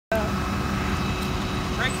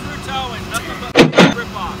Breakthrough towing, nothing but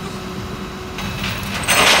rip-offs.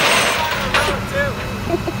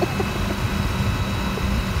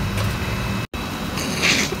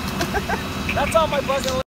 That's all my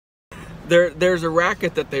bucket list. There's a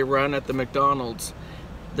racket that they run at the McDonald's.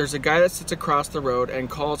 There's a guy that sits across the road and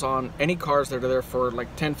calls on any cars that are there for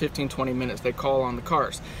like 10, 15, 20 minutes. They call on the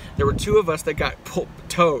cars. There were 2 of us that got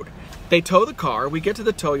towed. They tow the car, we get to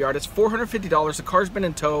the tow yard, it's $450, the car's been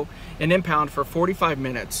in tow and impound for 45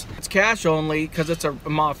 minutes. It's cash only because it's a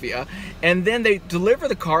mafia. And then they deliver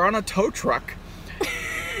the car on a tow truck.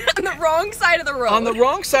 On the wrong side of the road. On the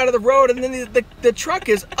wrong side of the road, and then the truck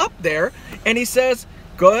is up there, and he says,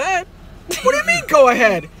 go ahead. What do you mean, go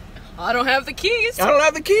ahead? I don't have the keys. I don't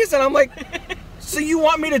have the keys, and I'm like, so you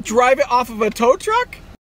want me to drive it off of a tow truck?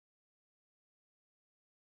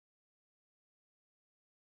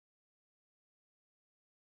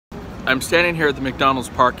 I'm standing here at the McDonald's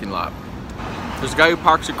parking lot. There's a guy who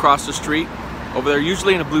parks across the street over there,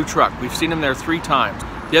 usually in a blue truck. We've seen him there 3 times.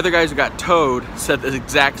 The other guys who got towed said the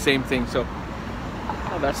exact same thing. So,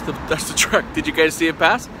 oh, that's the truck. Did you guys see it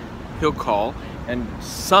pass? He'll call and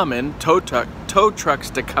summon tow trucks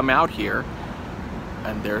to come out here,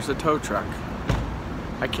 and there's a tow truck.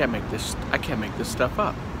 I can't make this stuff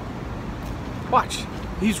up. Watch.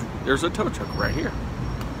 There's a tow truck right here.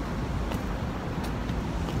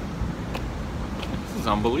 This is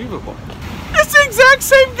unbelievable. It's the exact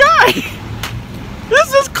same guy.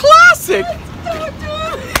 This is classic.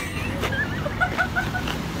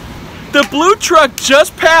 The blue truck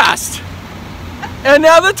just passed, and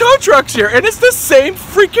now the tow truck's here, and it's the same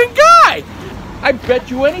freaking guy. I bet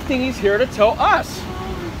you anything he's here to tow us.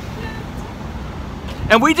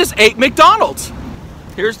 And we just ate McDonald's.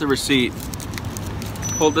 Here's the receipt.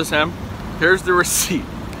 Hold this, Em. Here's the receipt.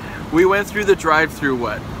 We went through the drive-thru,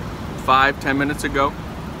 what, 5-10 minutes ago?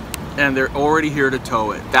 And they're already here to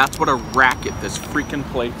tow it. That's what a racket this freaking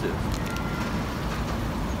place is.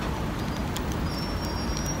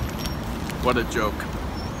 What a joke.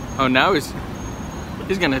 Oh, now he's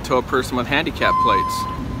gonna tow a person with handicap plates.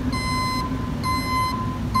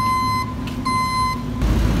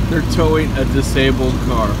 They're towing a disabled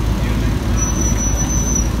car.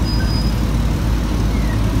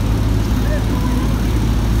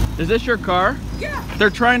 Is this your car? Yeah. They're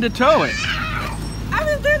trying to tow it. I've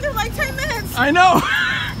been there for like 10 minutes. I know.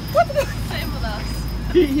 What the same with us?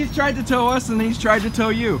 He's tried to tow us, and he's tried to tow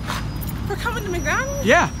you. For coming to McDonald's?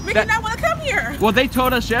 Yeah. Make you not want to come here. Well, they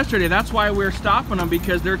towed us yesterday. That's why we're stopping them,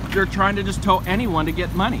 because they're trying to just tow anyone to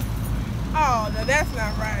get money. Oh, no, that's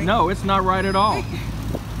not right. No, it's not right at all.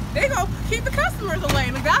 They go keep the customers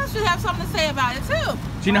away. McDonald's should have something to say about it too.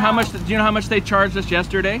 Do you know how much? Do you know how much they charged us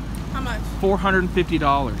yesterday? How much?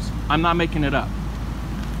 $450. I'm not making it up.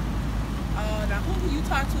 Now who do you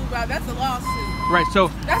talk to about? That's a lawsuit. Right. So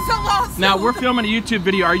that's a lawsuit. Now we're filming a YouTube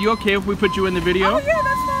video. Are you okay if we put you in the video? Oh yeah,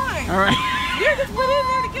 that's fine. All right. You just went in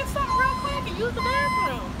there to get something real quick and use the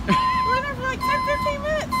bathroom. We're in there for like 10-15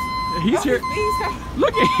 minutes. He's here.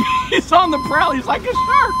 Look, he's on the prowl. He's like a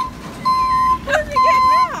shark. What is he getting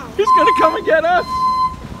now? He's gonna come and get us.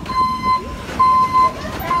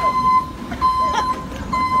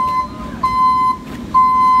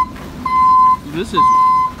 This is,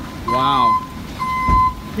 wow.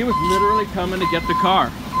 He was literally coming to get the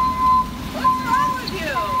car. What's wrong with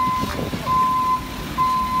you?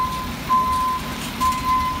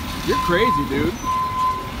 You're crazy, dude.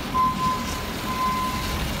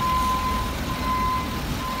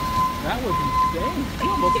 That was insane. He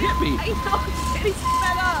almost hit me. I know, he's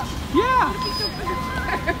sped up. Yeah.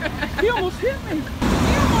 He almost hit me.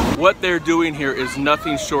 What they're doing here is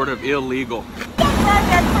nothing short of illegal.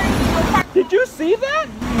 Did you see that?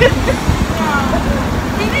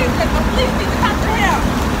 He needs to, the police need to come to him.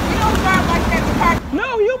 You don't drive like that in the park.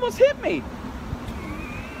 No, he almost hit me.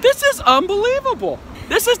 This is unbelievable.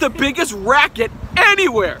 This is the biggest racket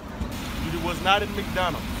anywhere. It was not in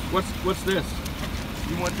McDonald's. What's this?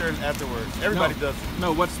 You went there afterwards. Everybody does.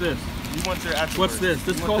 No, what's this? You went there afterwards. What's this?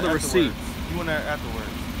 This is called a receipt. You went there afterwards.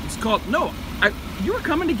 It's called, no, you were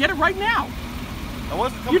coming to get it right now. I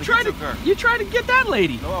wasn't coming to get your car. You tried to get that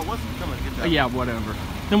lady. No, I wasn't coming to get that. Yeah, whatever.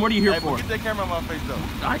 Then what are you here for? Get that camera on my face, though.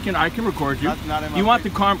 I can record you. Not in my you want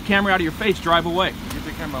face. the camera out of your face, drive away. Get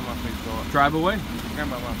the camera on my face, though. Drive away. Get the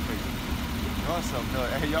camera on my face. Y'all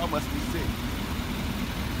something. Hey, y'all must be sick.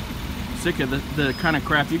 Sick of the kind of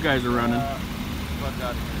crap you guys are running. Fuck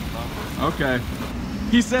out of here, okay.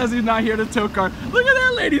 He says he's not here to tow car. Look at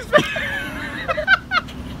that lady's face.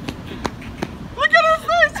 Look at her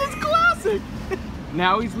face. It's classic.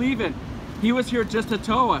 Now he's leaving. He was here just to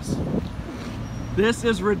tow us. This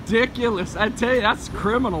is ridiculous. I tell you, that's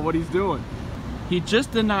criminal what he's doing. He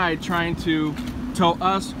just denied trying to tow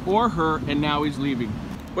us or her, and now he's leaving.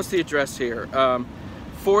 What's the address here?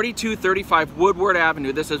 4235 Woodward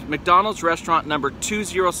Avenue. This is McDonald's restaurant number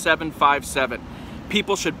 20757.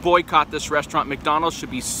 People should boycott this restaurant. McDonald's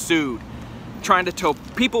should be sued. Trying to tow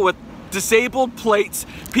people with disabled plates,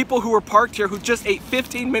 people who were parked here who just ate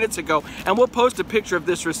 15 minutes ago, and we'll post a picture of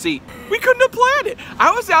this receipt. We couldn't have planned it.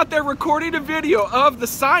 I was out there recording a video of the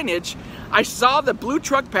signage. I saw the blue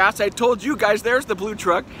truck pass. I told you guys there's the blue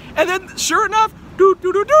truck, and then sure enough,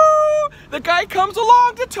 the guy comes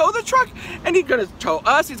along to tow the truck, and he's gonna tow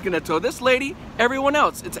us, he's gonna tow this lady, everyone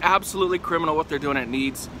else. It's absolutely criminal what they're doing. It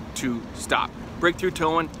needs to stop. Breakthrough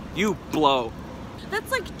Towing, you blow.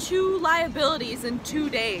 That's like 2 liabilities in 2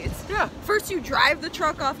 days. Yeah. First you drive the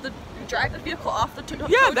truck off the, drive the vehicle off the tow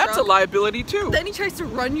truck. Yeah, that's a liability too. Then he tries to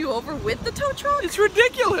run you over with the tow truck. It's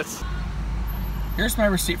ridiculous. Here's my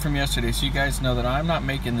receipt from yesterday, so you guys know that I'm not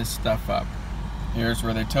making this stuff up. Here's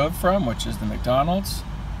where they towed from, which is the McDonald's.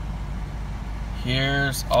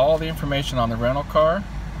 Here's all the information on the rental car.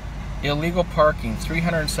 Illegal parking,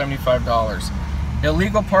 $375.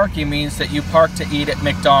 Illegal parking means that you park to eat at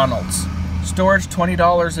McDonald's. Storage,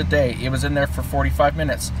 $20 a day. It was in there for 45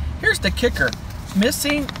 minutes. Here's the kicker.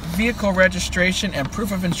 Missing vehicle registration and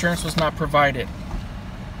proof of insurance was not provided.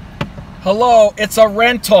 Hello, it's a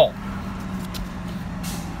rental.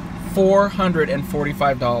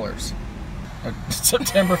 $445.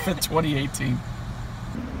 September 5th, 2018.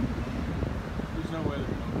 There's no way.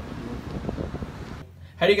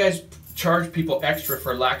 How do you guys charge people extra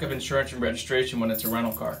for lack of insurance and registration when it's a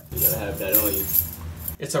rental car? You gotta have that on you.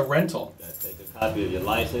 It's a rental. You gotta take a copy of your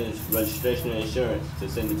license, registration, and insurance to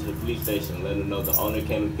send it to the police station. Let them know the owner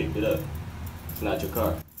came and picked it up. It's not your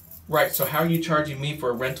car. Right, so how are you charging me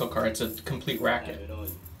for a rental car? It's a complete racket. Have it on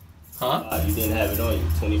you. Huh? You didn't have it on you.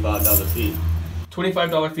 $25 fee.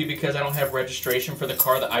 $25 fee because I don't have registration for the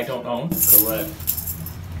car that I don't own? Correct.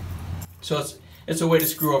 So it's a way to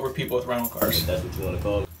screw over people with rental cars. If that's what you want to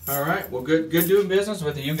call it. All right, well, good doing business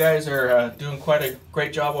with you. You guys are doing quite a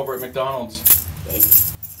great job over at McDonald's. Thank you.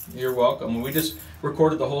 You're welcome. We just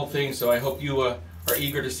recorded the whole thing, so I hope you are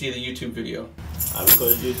eager to see the YouTube video. I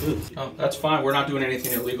recorded you too. Oh, that's fine. We're not doing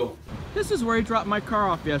anything illegal. This is where he dropped my car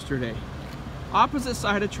off yesterday. Opposite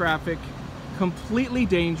side of traffic, completely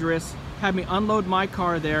dangerous. Had me unload my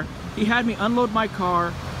car there. He had me unload my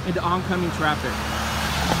car into oncoming traffic.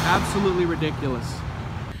 Absolutely ridiculous.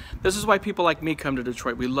 This is why people like me come to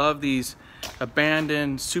Detroit. We love these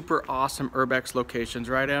abandoned, super awesome urbex locations,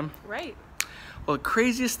 right, Em? Right. Well, the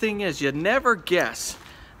craziest thing is you'd never guess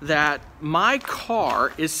that my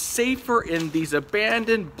car is safer in these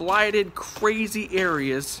abandoned, blighted, crazy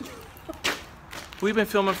areas. We've been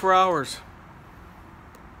filming for hours.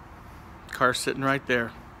 Car's sitting right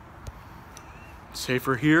there.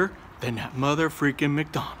 Safer here than that mother freaking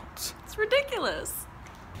McDonald's. It's ridiculous.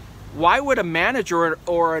 Why would a manager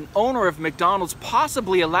or an owner of McDonald's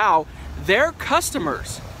possibly allow their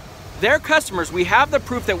customers, we have the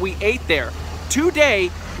proof that we ate there. Today,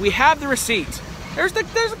 we have the receipt. There's a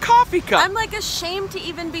coffee cup. I'm like ashamed to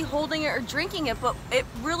even be holding it or drinking it, but it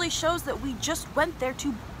really shows that we just went there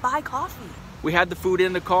to buy coffee. We had the food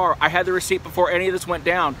in the car. I had the receipt before any of this went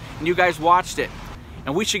down, and you guys watched it.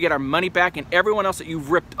 And we should get our money back, and everyone else that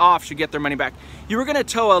you've ripped off should get their money back. You were gonna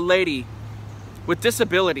tow a lady with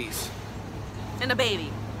disabilities. And a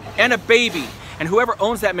baby. And a baby. And whoever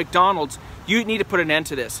owns that McDonald's, you need to put an end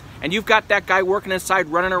to this. And you've got that guy working inside,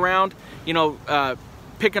 running around, you know,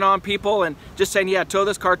 picking on people and just saying, yeah, tow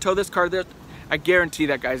this car, there. I guarantee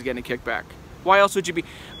that guy's getting a kickback. Why else would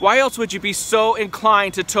you be so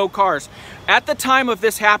inclined to tow cars? At the time of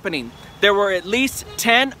this happening, there were at least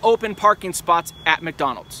 10 open parking spots at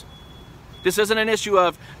McDonald's. This isn't an issue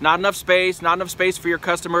of not enough space for your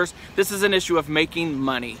customers. This is an issue of making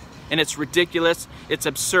money. And it's ridiculous, it's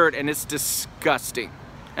absurd, and it's disgusting.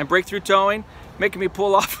 And Breakthrough Towing, making me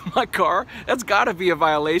pull off my car, that's gotta be a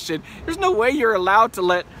violation. There's no way you're allowed to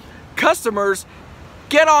let customers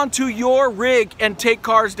get onto your rig and take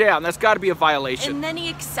cars down. That's gotta be a violation. And then he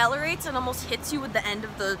accelerates and almost hits you with the end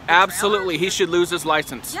of the Absolutely, trailer. he should lose his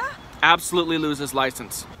license. Yeah. Absolutely lose his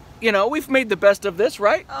license. You know, we've made the best of this,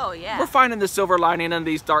 right? Oh, yeah. We're finding the silver lining in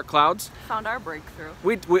these dark clouds. Found our breakthrough.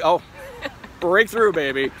 Oh, breakthrough,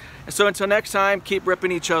 baby. So until next time, keep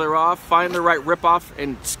ripping each other off. Find the right rip-off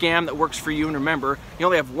and scam that works for you. And remember, you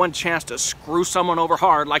only have one chance to screw someone over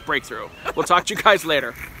hard like Breakthrough. We'll talk to you guys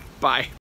later. Bye.